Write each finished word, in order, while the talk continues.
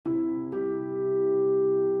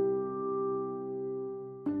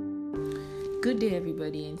Good day,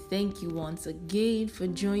 everybody, and thank you once again for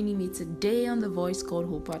joining me today on the Voice Called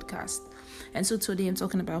Hope podcast. And so today I'm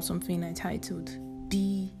talking about something I titled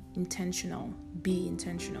Be Intentional. Be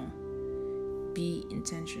intentional. Be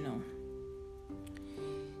intentional.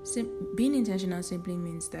 Being intentional simply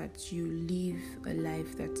means that you live a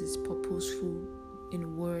life that is purposeful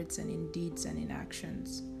in words and in deeds and in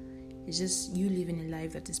actions. It's just you living a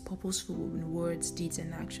life that is purposeful in words, deeds,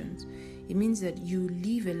 and actions. It means that you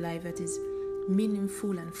live a life that is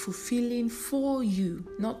meaningful and fulfilling for you,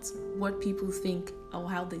 not what people think or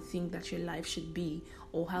how they think that your life should be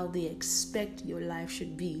or how they expect your life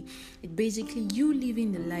should be. It basically you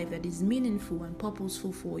living a life that is meaningful and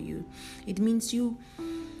purposeful for you. It means you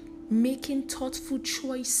making thoughtful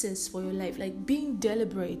choices for your life, like being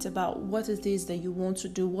deliberate about what it is that you want to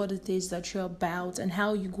do, what it is that you're about, and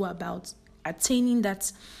how you go about attaining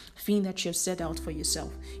that thing that you've set out for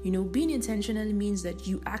yourself. Being intentional means that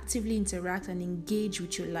you actively interact and engage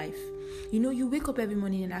with your life. You wake up every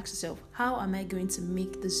morning and ask yourself, how am I going to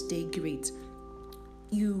make this day great?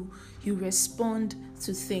 You respond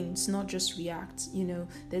to things, not just react.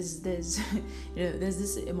 There's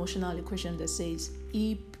this emotional equation that says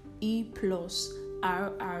E plus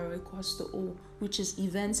R equals to O, which is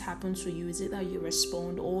events happen to you. Is it that you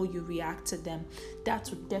respond or you react to them? That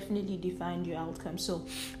would definitely define your outcome. So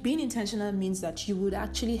being intentional means that you would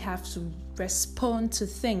actually have to respond to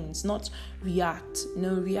things, not react.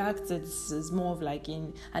 React is more of like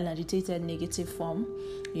in an agitated negative form,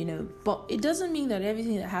 but it doesn't mean that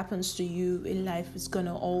everything that happens to you in life is going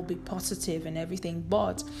to all be positive and everything,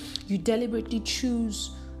 but you deliberately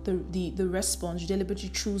choose the response. You deliberately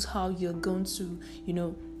choose how you're going to,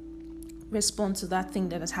 respond to that thing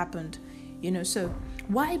that has happened. So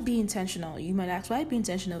why be intentional? You might ask, why be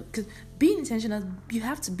intentional? Because being intentional, you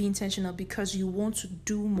have to be intentional because you want to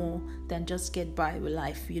do more than just get by with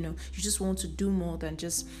life. You just want to do more than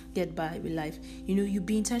just get by with life. You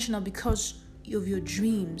be intentional because of your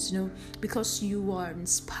dreams, because you are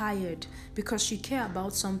inspired, because you care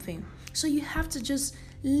about something. So you have to just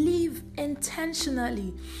live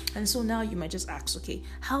intentionally. And so now you might just ask, okay,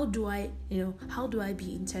 how do I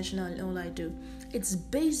be intentional in all I do? It's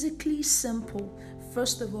basically simple.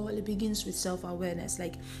 First of all, it begins with self-awareness.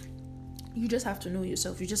 Like, you just have to know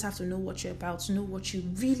yourself. You just have to know what you're about, to know what you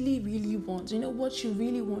really, really want. What you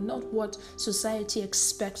really want, not what society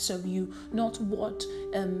expects of you, not what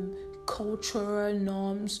cultural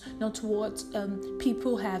norms, not what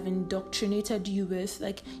people have indoctrinated you with.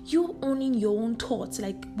 Like, you owning your own thoughts.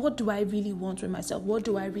 Like, what do I really want with myself? What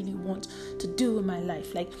do I really want to do in my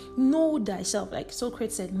life? Like, know thyself. Like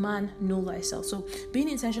Socrates said, man, know thyself. So being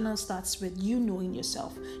intentional starts with you knowing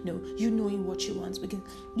yourself. You knowing what you want, because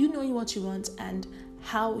you knowing what you want and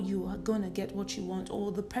how you are going to get what you want,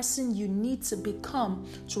 or the person you need to become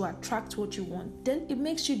to attract what you want. Then it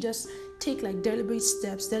makes you just take like deliberate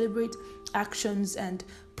steps, deliberate actions, and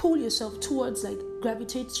pull yourself towards, like,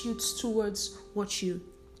 gravitate you towards what you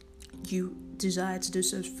desire to do.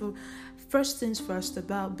 So first things first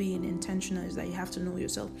about being intentional is that you have to know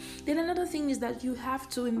yourself. Then another thing is that you have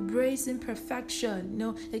to embrace imperfection.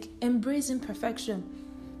 Embrace imperfection.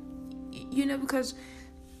 Because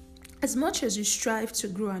as much as you strive to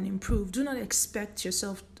grow and improve, do not expect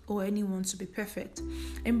yourself or anyone to be perfect.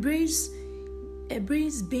 Embrace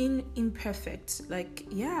being imperfect,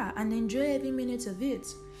 and enjoy every minute of it.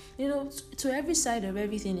 To every side of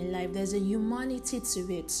everything in life, there's a humanity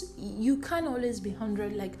to it. You can't always be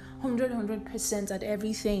 100% at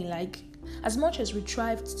everything. Like, as much as we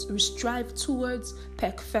strive towards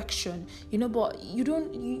perfection, but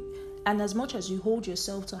and as much as you hold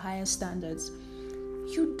yourself to higher standards,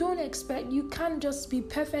 you can't just be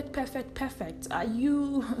perfect.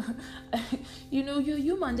 You're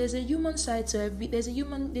human. There's a human side to there's a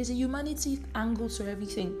humanity angle to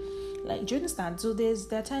everything. Like, do you understand? So there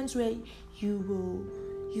are times where you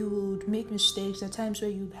will make mistakes. There are times where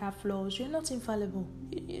you have flaws. You're not infallible.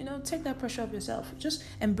 Take that pressure off yourself. Just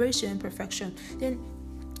embrace your imperfection. Then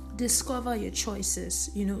discover your choices.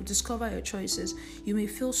 Discover your choices. You may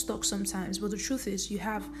feel stuck sometimes, but the truth is you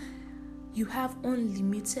have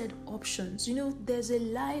unlimited options. There's a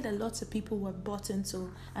lie that lots of people were bought into,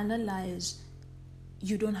 and that lie is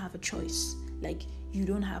you don't have a choice. Like, you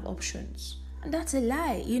don't have options. And that's a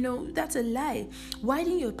lie. That's a lie.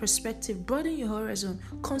 Widen your perspective, broaden your horizon,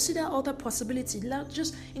 consider other possibilities.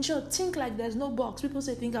 Just, in short, think like there's no box. People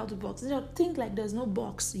say think out the box. Think like there's no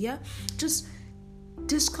box. Yeah? Just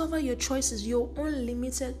Discover your choices, your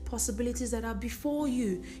unlimited possibilities that are before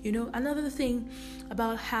you. Another thing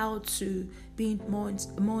about how to be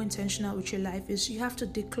more intentional with your life is you have to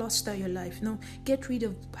decluster your life. Get rid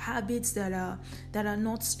of habits that are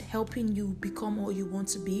not helping you become all you want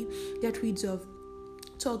to be. Get rid of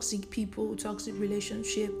toxic people, toxic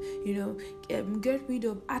relationship, get rid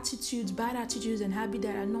of bad attitudes and habits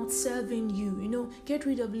that are not serving you, get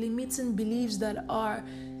rid of limiting beliefs that are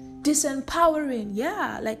disempowering,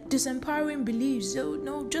 disempowering beliefs.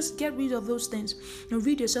 Just get rid of those things.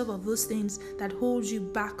 Rid yourself of those things that hold you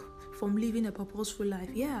back from living a purposeful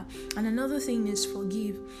life. And another thing is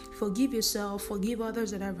forgive yourself, forgive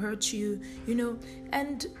others that have hurt you,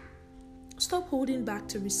 and stop holding back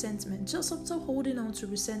to resentment. Just stop holding on to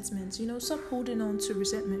resentment. Stop holding on to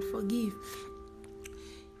resentment. Forgive.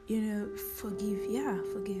 Forgive.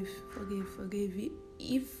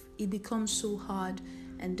 If it becomes so hard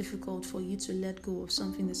and difficult for you to let go of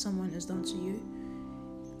something that someone has done to you,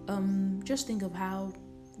 just think of how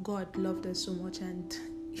God loved us so much, and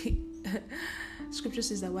Scripture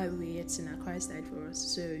says that while we were yet sinners, Christ died for us.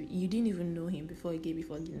 So you didn't even know Him before He gave you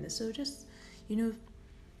forgiveness. So just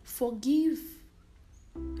forgive.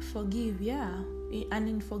 And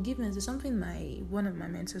in forgiveness, there's something one of my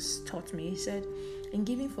mentors taught me. He said, in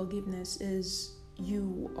giving forgiveness is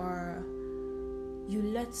you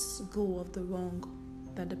let go of the wrong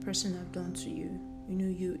that the person have done to you.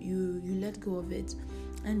 You let go of it,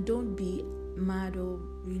 and don't be mad, or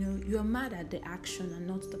you are mad at the action and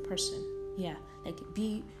not the person.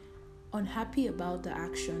 Be unhappy about the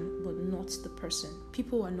action but not the person.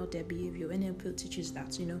 People are not their behavior. NLP teaches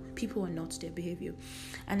that, people are not their behavior.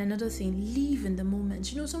 And another thing, live in the moment.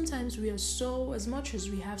 Sometimes we are so, as much as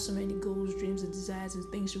we have so many goals, dreams and desires and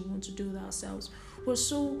things we want to do with ourselves, we're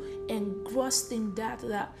so engrossed in that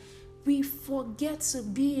we forget to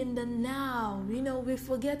be in the now. We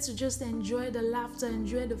forget to just enjoy the laughter,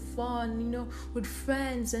 enjoy the fun, with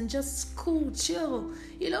friends, and just cool, chill,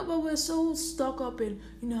 but we're so stuck up in,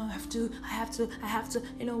 I have to,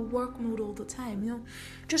 work mode all the time.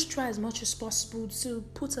 Just try as much as possible to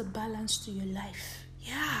put a balance to your life.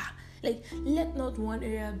 Let not one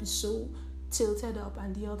area be so tilted up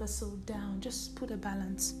and the other so down. Just put a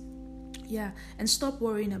balance. And stop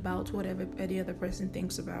worrying about whatever the other person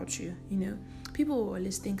thinks about you. People will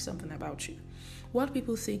always think something about you. What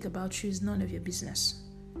people think about you is none of your business.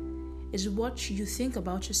 It's what you think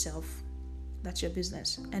about yourself that's your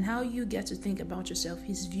business. And how you get to think about yourself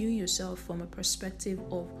is viewing yourself from a perspective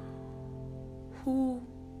of who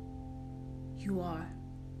you are.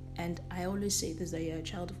 And I always say this, that you're a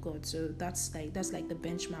child of God. So that's like the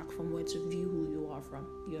benchmark from where to view who you are from.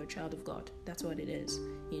 You're a child of God. That's what it is.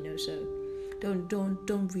 So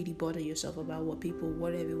don't really bother yourself about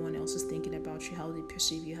what everyone else is thinking about you, how they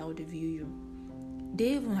perceive you, how they view you.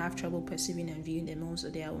 They even have trouble perceiving and viewing themselves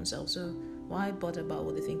or their own self. So why bother about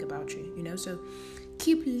what they think about you? So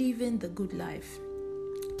keep living the good life.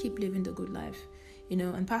 Keep living the good life.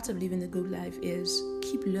 And part of living the good life is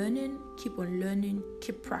keep learning, keep on learning,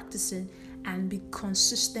 keep practicing, and be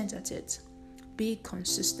consistent at it. Be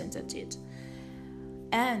consistent at it.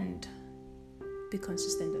 And be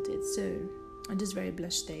consistent at it. So, on this very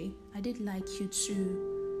blessed day, I did like you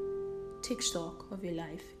to take stock of your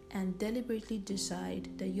life and deliberately decide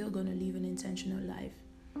that you're going to live an intentional life.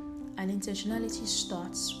 And intentionality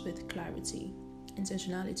starts with clarity.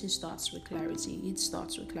 Intentionality starts with clarity. It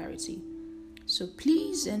starts with clarity. So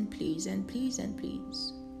please and please and please and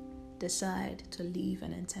please decide to live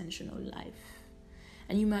an intentional life.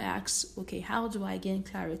 And you might ask, okay, how do I gain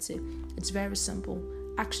clarity? It's very simple.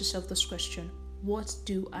 Ask yourself this question. What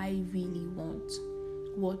do I really want?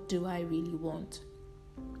 What do I really want?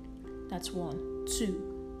 That's 1.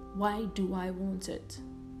 2, why do I want it?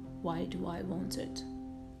 Why do I want it?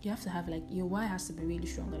 You have to have your why has to be really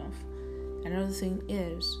strong enough. Another thing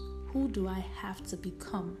is, who do I have to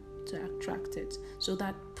become to attract it? So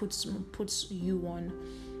that puts you on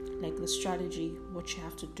the strategy, what you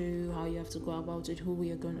have to do, how you have to go about it, who we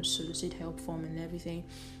are going to solicit help from and everything,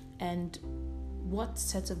 and what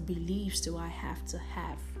set of beliefs do I have to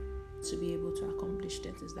be able to accomplish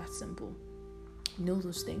that? Is that simple. Know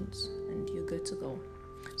those things and you're good to go.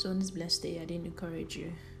 So on this blessed day, I did encourage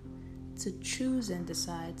you to choose and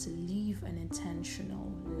decide to live an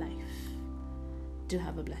intentional life. Do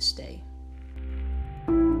have a blessed day.